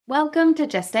Welcome to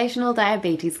Gestational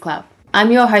Diabetes Club. I'm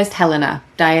your host Helena,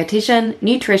 dietitian,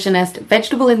 nutritionist,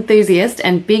 vegetable enthusiast,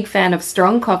 and big fan of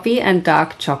strong coffee and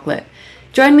dark chocolate.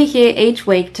 Join me here each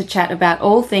week to chat about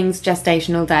all things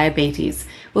gestational diabetes.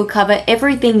 We'll cover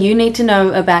everything you need to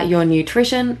know about your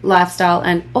nutrition, lifestyle,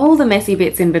 and all the messy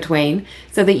bits in between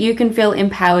so that you can feel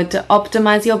empowered to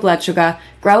optimize your blood sugar,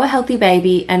 grow a healthy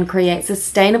baby, and create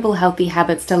sustainable healthy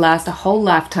habits to last a whole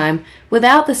lifetime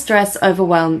without the stress,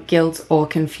 overwhelm, guilt, or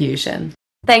confusion.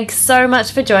 Thanks so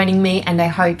much for joining me, and I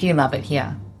hope you love it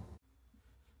here.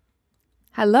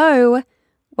 Hello,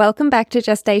 welcome back to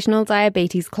Gestational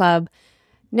Diabetes Club.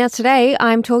 Now today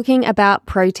I'm talking about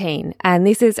protein, and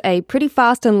this is a pretty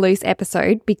fast and loose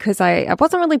episode because I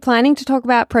wasn't really planning to talk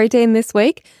about protein this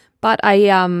week, but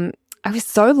I was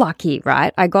so lucky,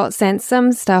 right? I got sent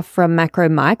some stuff from Macro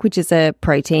Mike, which is a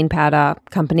protein powder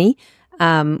company,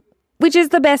 which is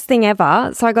the best thing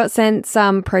ever. So I got sent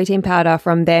some protein powder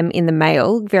from them in the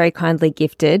mail, very kindly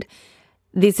gifted.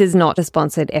 This is not a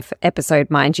sponsored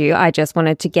episode, mind you. I just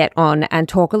wanted to get on and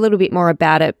talk a little bit more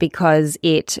about it because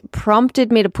it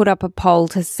prompted me to put up a poll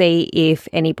to see if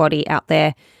anybody out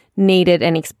there needed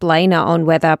an explainer on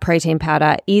whether protein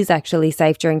powder is actually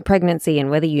safe during pregnancy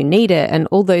and whether you need it and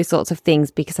all those sorts of things,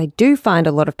 because I do find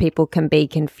a lot of people can be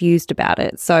confused about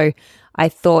it. So I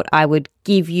thought I would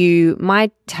give you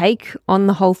my take on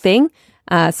the whole thing.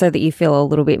 So that you feel a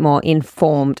little bit more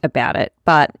informed about it.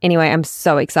 But anyway, I'm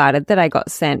so excited that I got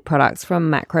sent products from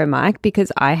Macro Mike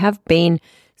because I have been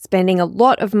spending a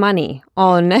lot of money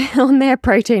on their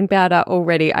protein powder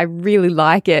already. I really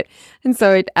like it. And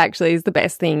so it actually is the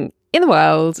best thing in the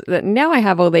world that now I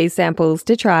have all these samples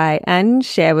to try and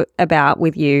share about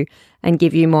with you and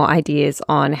give you more ideas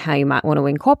on how you might want to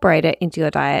incorporate it into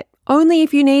your diet, only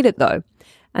if you need it though.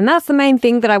 And that's the main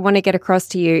thing that I want to get across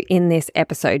to you in this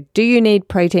episode. Do you need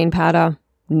protein powder?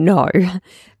 No,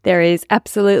 there is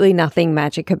absolutely nothing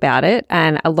magic about it.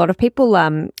 And a lot of people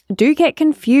do get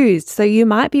confused. So you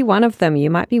might be one of them. You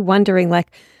might be wondering,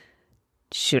 like,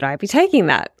 should I be taking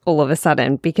that all of a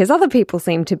sudden? Because other people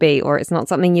seem to be, or it's not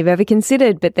something you've ever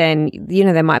considered. But then,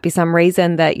 there might be some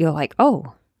reason that you're like,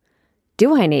 oh,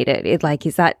 do I need it?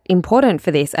 Is that important for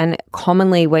this? And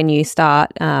commonly when you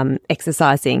start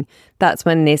exercising, that's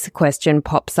when this question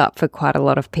pops up for quite a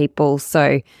lot of people.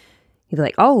 So you're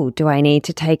like, oh, do I need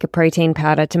to take a protein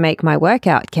powder to make my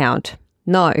workout count?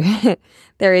 No,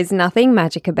 there is nothing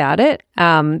magic about it.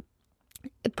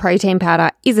 Protein powder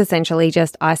is essentially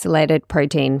just isolated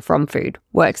protein from food.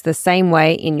 Works the same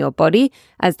way in your body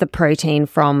as the protein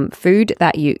from food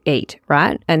that you eat,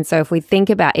 right? And so if we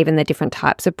think about even the different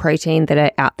types of protein that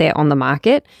are out there on the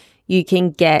market, you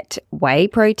can get whey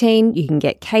protein, you can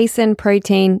get casein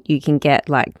protein, you can get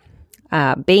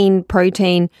bean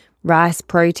protein, rice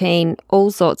protein,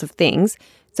 all sorts of things.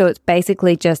 So it's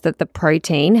basically just that the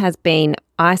protein has been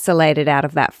isolated out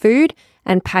of that food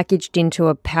and packaged into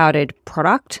a powdered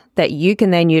product that you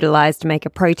can then utilize to make a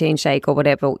protein shake or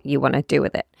whatever you want to do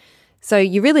with it. So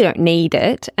you really don't need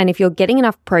it. And if you're getting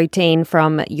enough protein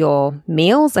from your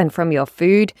meals and from your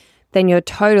food, then you're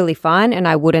totally fine. And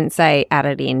I wouldn't say add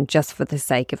it in just for the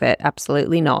sake of it.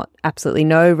 Absolutely not. Absolutely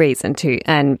no reason to.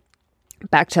 And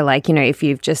back to if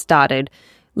you've just started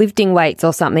lifting weights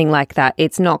or something like that,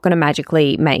 it's not going to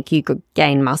magically make you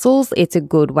gain muscles. It's a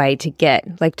good way to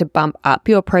to bump up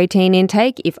your protein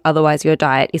intake if otherwise your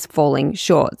diet is falling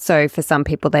short. So for some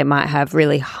people, they might have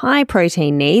really high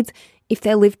protein needs if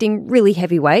they're lifting really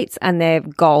heavy weights and their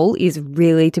goal is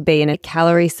really to be in a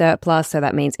calorie surplus. So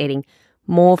that means eating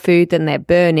more food than they're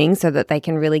burning so that they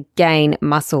can really gain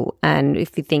muscle. And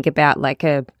if you think about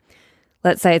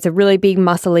let's say it's a really big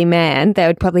muscly man, they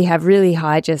would probably have really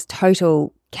high just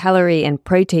total calorie and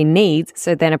protein needs.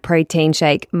 So then a protein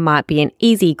shake might be an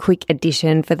easy, quick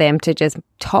addition for them to just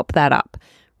top that up,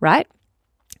 right?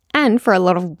 And for a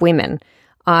lot of women,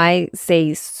 I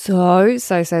see so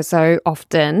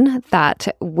often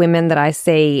that women that I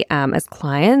see as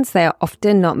clients, they are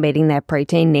often not meeting their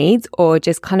protein needs or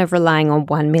just kind of relying on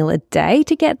one meal a day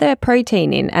to get their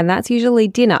protein in. And that's usually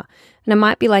dinner. And it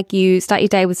might be like you start your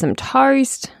day with some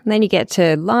toast, and then you get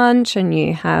to lunch and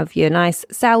you have your nice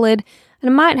salad. And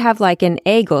it might have an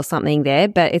egg or something there,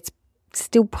 but it's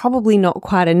still probably not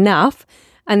quite enough.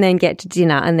 And then get to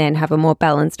dinner and then have a more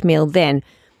balanced meal then.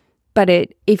 But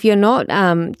if you're not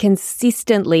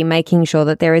consistently making sure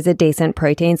that there is a decent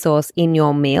protein source in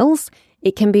your meals,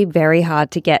 it can be very hard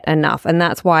to get enough. And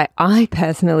that's why I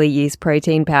personally use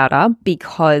protein powder,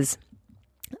 because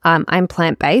I'm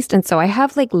plant-based. And so I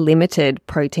have limited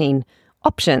protein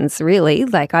options, really.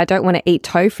 I don't want to eat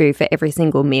tofu for every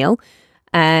single meal.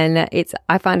 And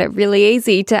I find it really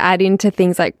easy to add into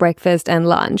things like breakfast and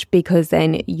lunch, because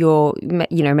then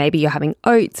maybe you're having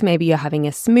oats, maybe you're having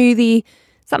a smoothie,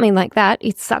 something like that.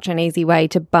 It's such an easy way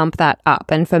to bump that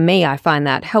up. And for me, I find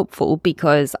that helpful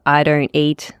because I don't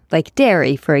eat like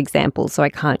dairy, for example. So I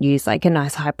can't use like a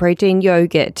nice high protein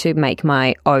yogurt to make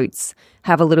my oats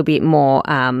have a little bit more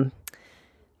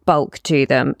bulk to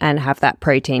them and have that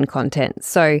protein content.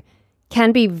 So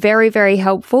can be very, very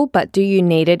helpful, but do you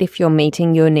need it if you're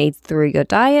meeting your needs through your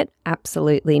diet?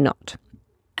 Absolutely not.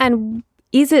 And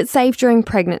is it safe during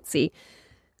pregnancy?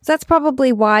 So that's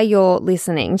probably why you're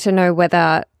listening, to know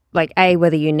whether, like, A,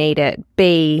 whether you need it,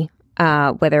 B,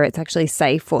 whether it's actually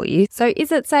safe for you. So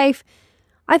is it safe?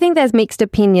 I think there's mixed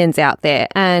opinions out there,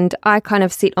 and I kind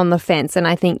of sit on the fence, and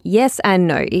I think yes and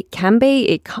no. It can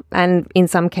be, and in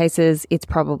some cases it's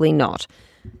probably not.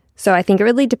 So I think it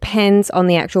really depends on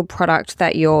the actual product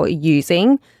that you're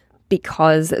using,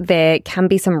 because there can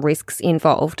be some risks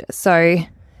involved. So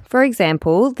for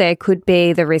example, there could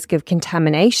be the risk of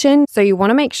contamination. So you want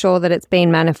to make sure that it's been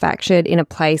manufactured in a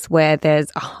place where there's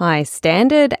a high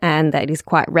standard and that is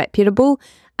quite reputable,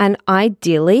 and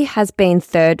ideally has been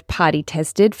third-party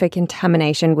tested for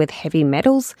contamination with heavy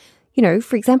metals. You know,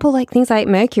 for example, like things like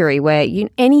mercury, where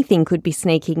anything could be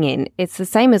sneaking in. It's the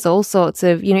same as all sorts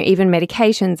of, even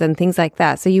medications and things like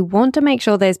that. So you want to make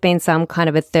sure there's been some kind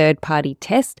of a third-party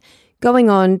test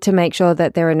going on to make sure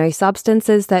that there are no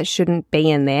substances that shouldn't be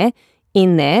in there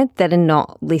that are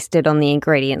not listed on the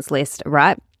ingredients list,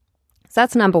 right? So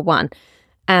that's number one.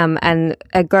 And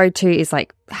a go-to is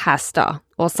like HASTA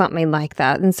or something like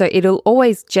that. And so it'll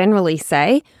always generally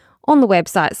say on the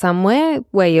website somewhere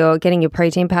where you're getting your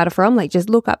protein powder from, like just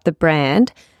look up the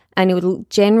brand, and it will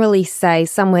generally say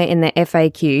somewhere in the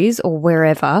FAQs or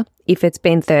wherever if it's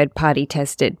been third-party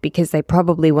tested, because they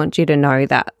probably want you to know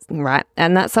that, right?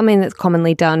 And that's something that's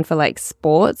commonly done for like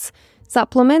sports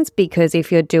supplements, because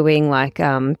if you're doing like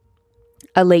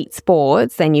elite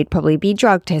sports, then you'd probably be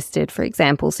drug tested, for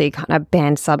example, so you can't have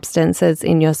banned substances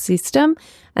in your system.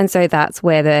 And so that's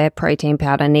where the protein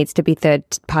powder needs to be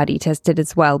third-party tested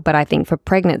as well. But I think for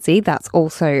pregnancy, that's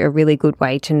also a really good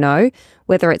way to know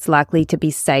whether it's likely to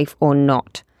be safe or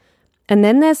not. And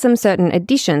then there's some certain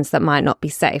additions that might not be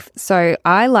safe. So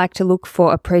I like to look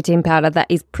for a protein powder that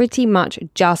is pretty much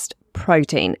just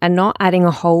protein and not adding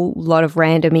a whole lot of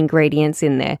random ingredients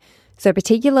in there. So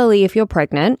particularly if you're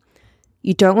pregnant,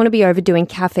 you don't want to be overdoing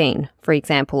caffeine, for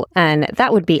example, and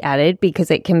that would be added because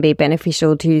it can be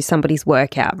beneficial to somebody's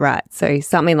workout, right? So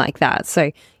something like that.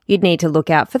 So you'd need to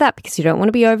look out for that because you don't want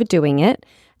to be overdoing it.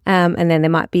 And then there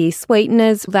might be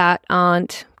sweeteners that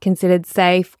aren't considered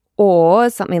safe, or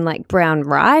something like brown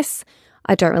rice.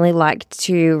 I don't really like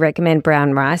to recommend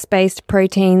brown rice-based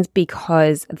proteins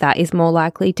because that is more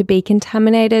likely to be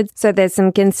contaminated. So there's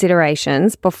some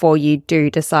considerations before you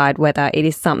do decide whether it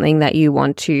is something that you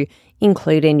want to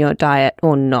include in your diet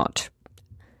or not.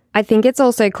 I think it's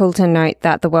also cool to note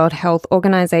that the World Health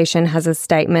Organization has a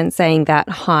statement saying that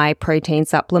high protein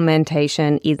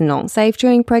supplementation is not safe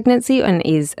during pregnancy and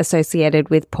is associated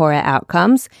with poorer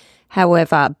outcomes.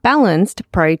 However, balanced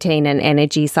protein and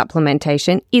energy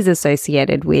supplementation is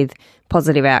associated with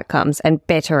positive outcomes and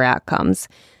better outcomes.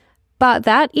 But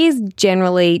that is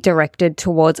generally directed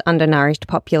towards undernourished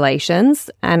populations.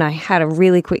 And I had a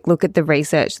really quick look at the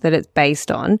research that it's based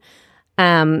on.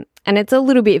 And it's a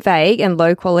little bit vague and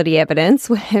low quality evidence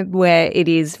where it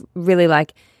is really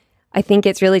like, I think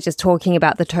it's really just talking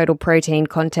about the total protein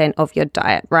content of your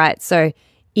diet, right? So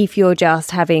if you're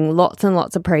just having lots and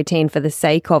lots of protein for the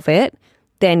sake of it,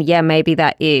 then yeah, maybe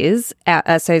that is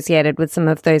associated with some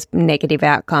of those negative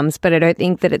outcomes. But I don't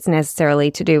think that it's necessarily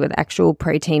to do with actual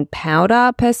protein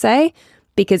powder per se,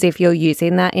 because if you're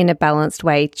using that in a balanced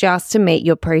way just to meet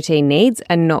your protein needs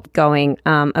and not going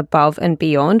above and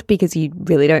beyond because you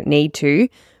really don't need to,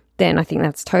 then I think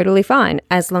that's totally fine,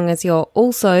 as long as you're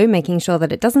also making sure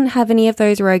that it doesn't have any of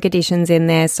those rogue additions in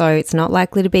there, so it's not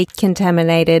likely to be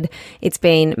contaminated, it's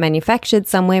been manufactured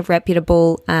somewhere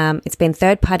reputable, it's been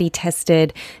third-party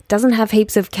tested, doesn't have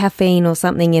heaps of caffeine or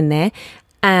something in there,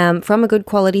 from a good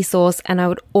quality source. And I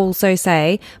would also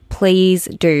say, please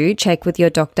do check with your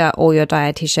doctor or your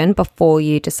dietitian before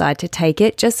you decide to take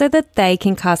it, just so that they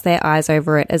can cast their eyes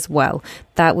over it as well.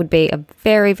 That would be a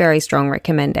very, very strong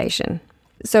recommendation.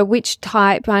 So which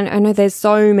type? I know there's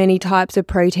so many types of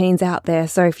proteins out there.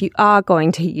 So if you are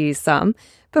going to use some,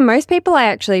 for most people, I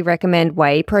actually recommend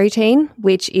whey protein,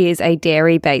 which is a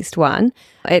dairy-based one.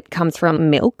 It comes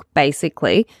from milk,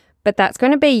 basically, but that's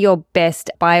going to be your best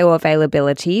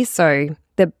bioavailability. So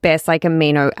the best like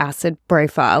amino acid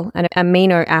profile, and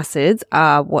amino acids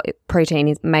are what protein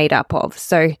is made up of.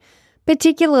 So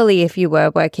particularly if you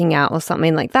were working out or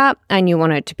something like that and you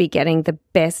wanted to be getting the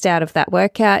best out of that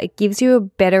workout. It gives you a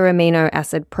better amino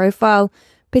acid profile,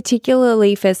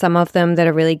 particularly for some of them that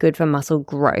are really good for muscle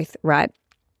growth, right?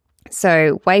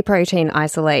 So whey protein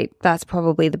isolate, that's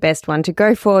probably the best one to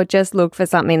go for. Just look for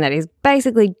something that is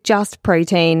basically just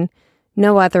protein,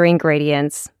 no other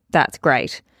ingredients. That's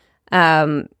great.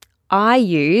 I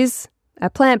use a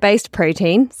plant-based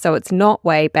protein, so it's not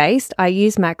whey-based. I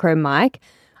use Macromike.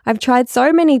 I've tried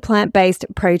so many plant-based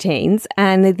proteins,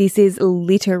 and this is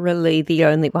literally the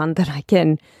only one that I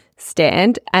can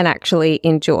stand and actually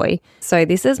enjoy. So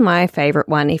this is my favorite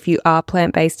one if you are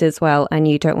plant-based as well and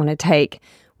you don't want to take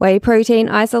whey protein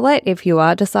isolate. If you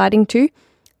are deciding to,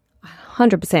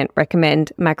 100%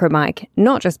 recommend Macromike,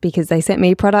 not just because they sent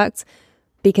me products,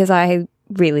 because I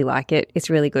really like it. It's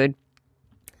really good.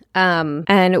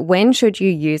 And when should you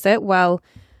use it? Well,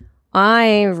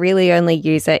 I really only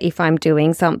use it if I'm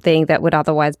doing something that would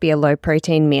otherwise be a low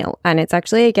protein meal. And it's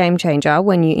actually a game changer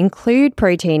when you include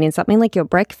protein in something like your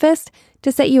breakfast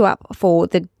to set you up for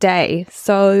the day.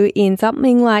 So in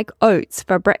something like oats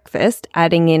for breakfast,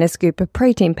 adding in a scoop of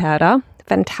protein powder,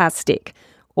 fantastic.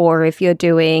 Or if you're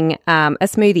doing a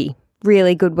smoothie,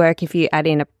 really good work if you add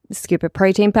in a scoop of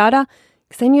protein powder,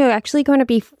 because then you're actually going to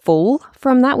be full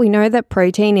from that. We know that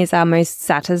protein is our most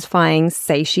satisfying,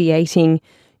 satiating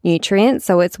nutrient.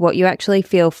 So it's what you actually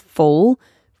feel full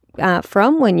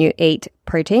from when you eat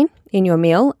protein in your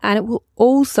meal. And it will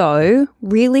also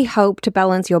really help to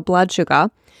balance your blood sugar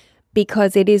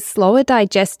because it is slower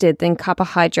digested than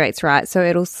carbohydrates, right? So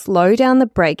it'll slow down the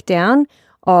breakdown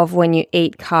of when you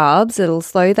eat carbs. It'll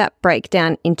slow that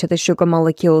breakdown into the sugar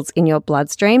molecules in your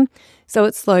bloodstream. So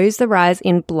it slows the rise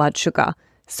in blood sugar.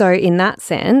 So in that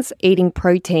sense, eating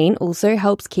protein also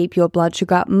helps keep your blood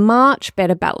sugar much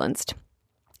better balanced.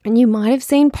 And you might have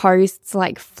seen posts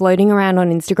like floating around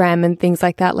on Instagram and things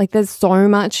like that. Like there's so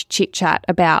much chit chat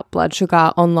about blood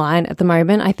sugar online at the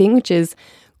moment, I think, which is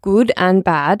good and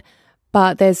bad.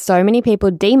 But there's so many people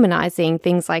demonizing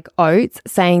things like oats,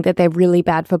 saying that they're really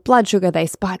bad for blood sugar. They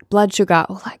spike blood sugar,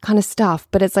 all that kind of stuff.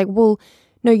 But it's like, well,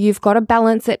 no, you've got to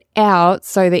balance it out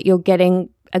so that you're getting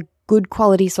a good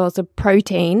quality source of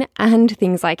protein and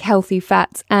things like healthy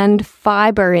fats and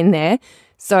fiber in there,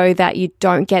 so that you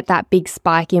don't get that big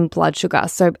spike in blood sugar.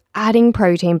 So adding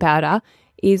protein powder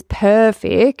is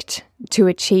perfect to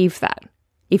achieve that.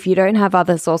 If you don't have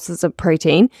other sources of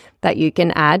protein that you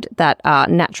can add that are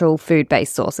natural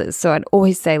food-based sources. So I'd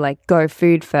always say go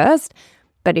food first.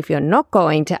 But if you're not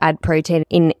going to add protein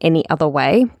in any other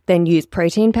way, then use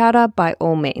protein powder by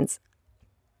all means.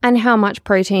 And how much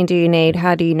protein do you need?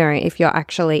 How do you know if you're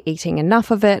actually eating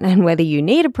enough of it and whether you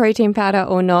need a protein powder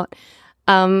or not?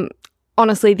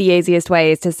 Honestly, the easiest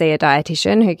way is to see a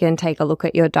dietitian who can take a look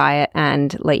at your diet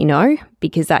and let you know,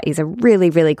 because that is a really,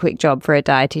 really quick job for a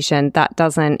dietitian. That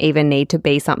doesn't even need to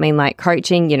be something like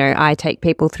coaching. I take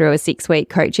people through a 6-week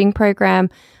coaching program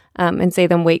and see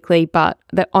them weekly, but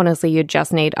that honestly, you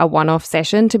just need a one-off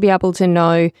session to be able to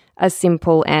know a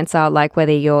simple answer like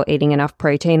whether you're eating enough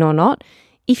protein or not.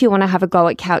 If you want to have a go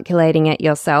at calculating it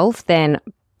yourself, then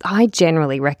I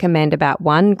generally recommend about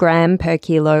 1 gram per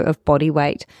kilo of body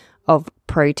weight of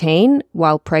protein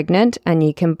while pregnant, and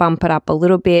you can bump it up a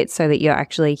little bit so that you're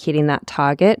actually hitting that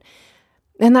target.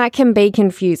 And that can be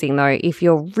confusing though if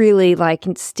you're really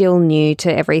still new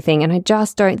to everything, and I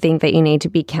just don't think that you need to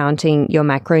be counting your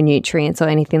macronutrients or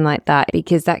anything like that,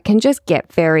 because that can just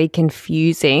get very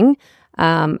confusing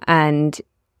and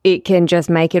it can just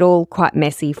make it all quite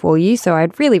messy for you. So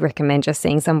I'd really recommend just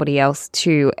seeing somebody else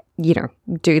to,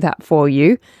 do that for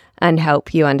you and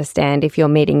help you understand if you're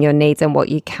meeting your needs and what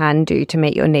you can do to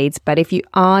meet your needs. But if you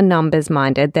are numbers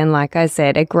minded, then like I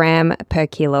said, 1 gram per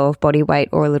kilo of body weight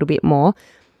or a little bit more.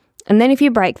 And then if you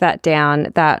break that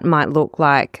down, that might look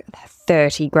like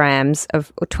 30 grams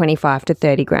of, or 25 to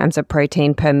 30 grams of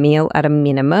protein per meal at a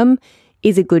minimum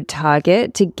is a good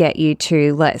target to get you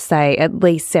to, let's say, at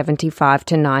least 75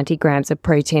 to 90 grams of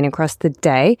protein across the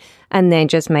day. And then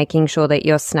just making sure that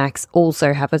your snacks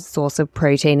also have a source of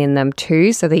protein in them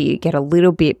too, so that you get a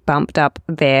little bit bumped up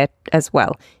there as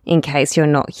well, in case you're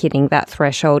not hitting that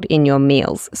threshold in your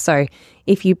meals. So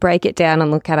if you break it down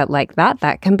and look at it like that,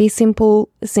 that can be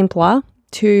simpler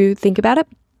to think about it.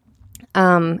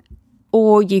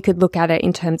 Or you could look at it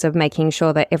in terms of making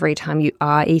sure that every time you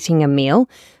are eating a meal,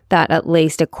 that at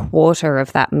least a quarter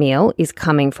of that meal is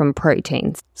coming from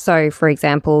proteins. So, for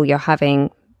example, you're having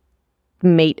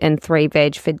meat and 3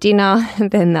 veg for dinner,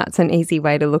 then that's an easy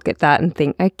way to look at that and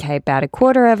think, okay, about a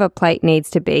quarter of a plate needs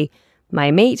to be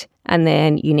my meat, and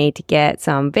then you need to get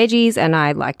some veggies, and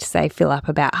I like to say fill up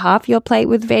about half your plate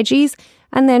with veggies,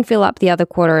 and then fill up the other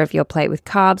quarter of your plate with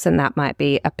carbs, and that might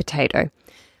be a potato.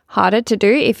 Harder to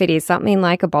do if it is something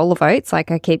like a bowl of oats, like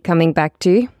I keep coming back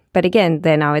to. But again,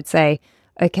 then I would say,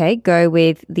 okay, go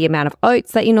with the amount of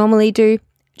oats that you normally do.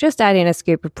 Just add in a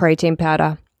scoop of protein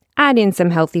powder. Add in some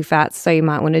healthy fats, so you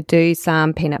might want to do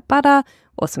some peanut butter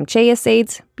or some chia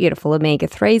seeds, beautiful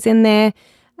omega-3s in there.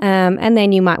 And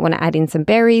then you might want to add in some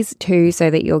berries too, so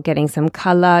that you're getting some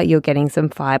color, you're getting some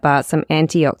fiber, some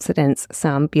antioxidants,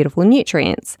 some beautiful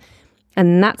nutrients.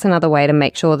 And that's another way to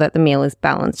make sure that the meal is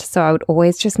balanced. So I would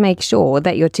always just make sure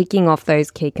that you're ticking off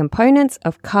those key components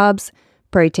of carbs,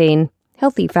 protein,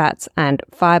 healthy fats, and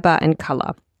fiber and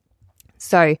color.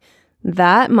 So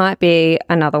that might be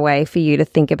another way for you to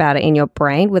think about it in your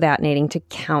brain without needing to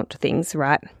count things,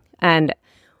 right? And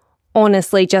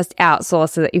honestly, just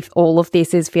outsource it. If all of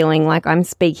this is feeling like I'm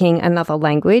speaking another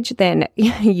language, then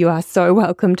you are so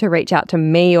welcome to reach out to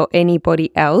me or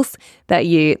anybody else that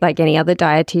you, like any other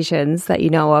dietitians that you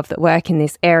know of that work in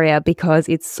this area, because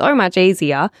it's so much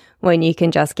easier when you can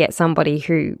just get somebody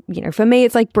who, for me,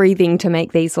 it's like breathing to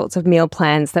make these sorts of meal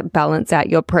plans that balance out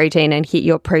your protein and hit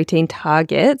your protein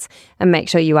targets and make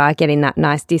sure you are getting that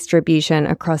nice distribution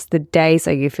across the day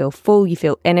so you feel full, you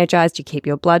feel energized, you keep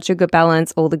your blood sugar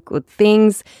balance, all the good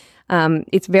things.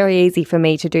 It's very easy for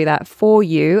me to do that for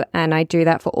you, and I do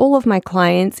that for all of my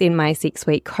clients in my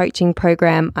 6-week coaching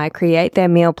program. I create their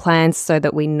meal plans so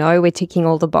that we know we're ticking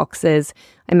all the boxes.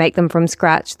 I make them from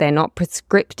scratch. They're not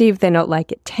prescriptive. They're not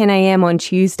like at 10 a.m. on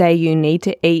Tuesday, you need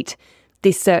to eat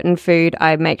this certain food.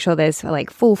 I make sure there's like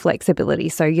full flexibility.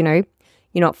 So, you're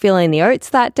not feeling the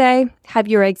oats that day, have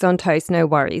your eggs on toast, no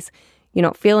worries. You're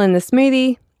not feeling the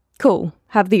smoothie, cool,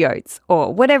 have the oats,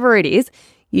 or whatever it is.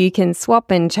 You can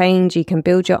swap and change. You can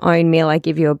build your own meal. I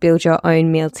give you a build your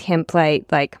own meal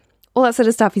template. Like all that sort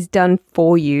of stuff is done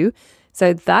for you.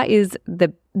 So that is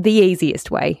the easiest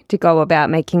way to go about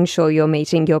making sure you're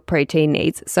meeting your protein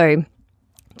needs. So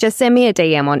just send me a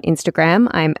DM on Instagram.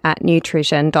 I'm at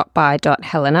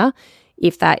nutrition.by.helena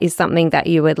if that is something that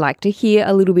you would like to hear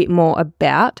a little bit more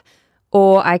about.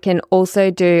 Or I can also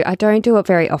I don't do it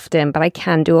very often, but I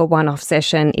can do a one-off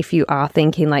session if you are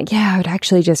thinking like, yeah, I would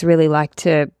actually just really like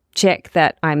to check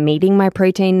that I'm meeting my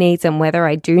protein needs and whether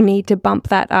I do need to bump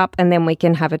that up. And then we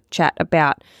can have a chat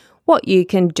about what you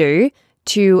can do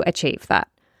to achieve that.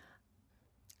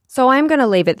 So I'm going to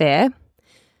leave it there.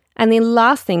 And the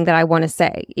last thing that I want to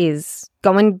say is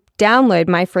go and download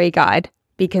my free guide,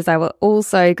 because I will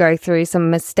also go through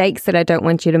some mistakes that I don't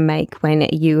want you to make when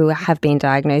you have been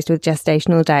diagnosed with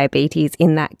gestational diabetes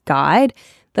in that guide.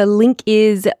 The link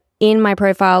is in my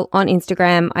profile on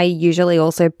Instagram. I usually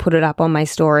also put it up on my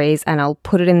stories, and I'll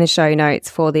put it in the show notes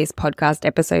for this podcast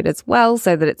episode as well,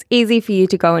 so that it's easy for you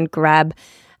to go and grab.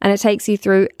 And it takes you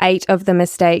through 8 of the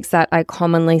mistakes that I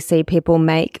commonly see people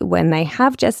make when they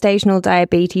have gestational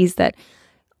diabetes that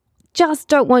just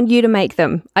don't want you to make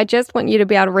them. I just want you to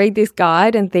be able to read this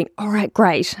guide and think, all right,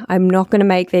 great, I'm not going to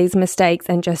make these mistakes,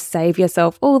 and just save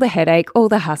yourself all the headache, all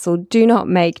the hassle. Do not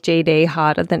make GD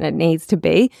harder than it needs to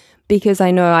be, because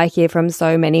I know I hear from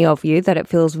so many of you that it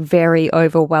feels very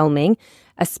overwhelming,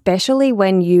 especially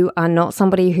when you are not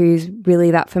somebody who's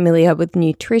really that familiar with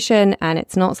nutrition and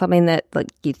it's not something that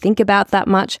you think about that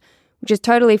much, which is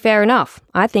totally fair enough.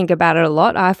 I think about it a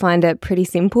lot. I find it pretty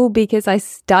simple because I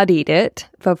studied it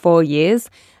for 4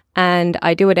 years and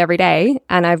I do it every day,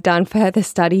 and I've done further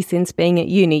study since being at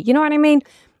uni. You know what I mean?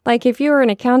 Like if you're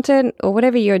an accountant or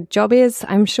whatever your job is,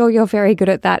 I'm sure you're very good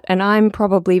at that, and I'm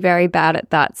probably very bad at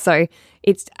that. So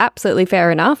it's absolutely fair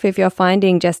enough if you're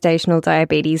finding gestational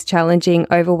diabetes challenging,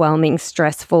 overwhelming,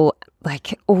 stressful,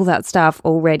 like all that stuff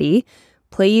already.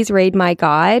 Please read my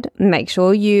guide. Make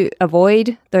sure you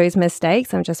avoid those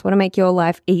mistakes. I just want to make your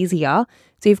life easier,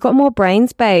 so you've got more brain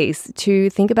space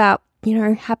to think about,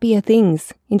 happier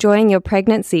things, enjoying your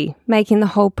pregnancy, making the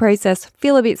whole process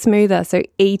feel a bit smoother, so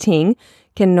eating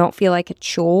can not feel like a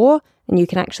chore and you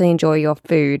can actually enjoy your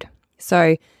food.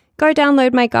 So go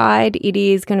download my guide. It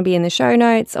is going to be in the show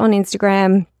notes on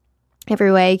Instagram.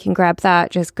 Everywhere you can grab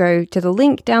that. Just go to the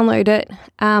link, download it.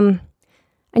 And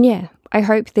yeah, I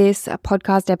hope this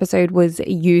podcast episode was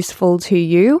useful to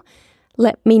you.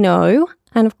 Let me know.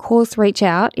 And of course, reach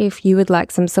out if you would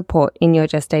like some support in your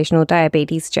gestational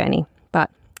diabetes journey. But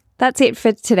that's it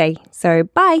for today. So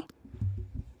bye.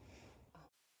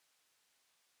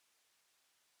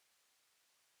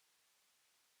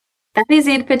 That is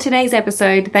it for today's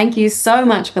episode. Thank you so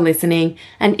much for listening.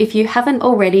 And if you haven't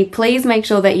already, please make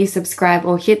sure that you subscribe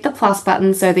or hit the plus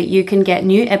button so that you can get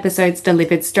new episodes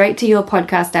delivered straight to your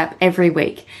podcast app every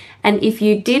week. And if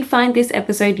you did find this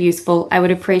episode useful, I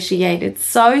would appreciate it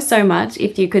so much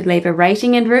if you could leave a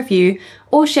rating and review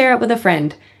or share it with a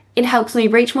friend. It helps me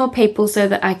reach more people so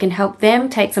that I can help them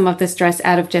take some of the stress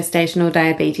out of gestational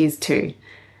diabetes too.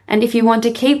 And if you want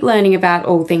to keep learning about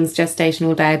all things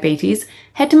gestational diabetes,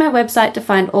 head to my website to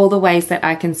find all the ways that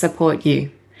I can support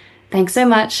you. Thanks so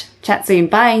much. Chat soon.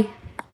 Bye.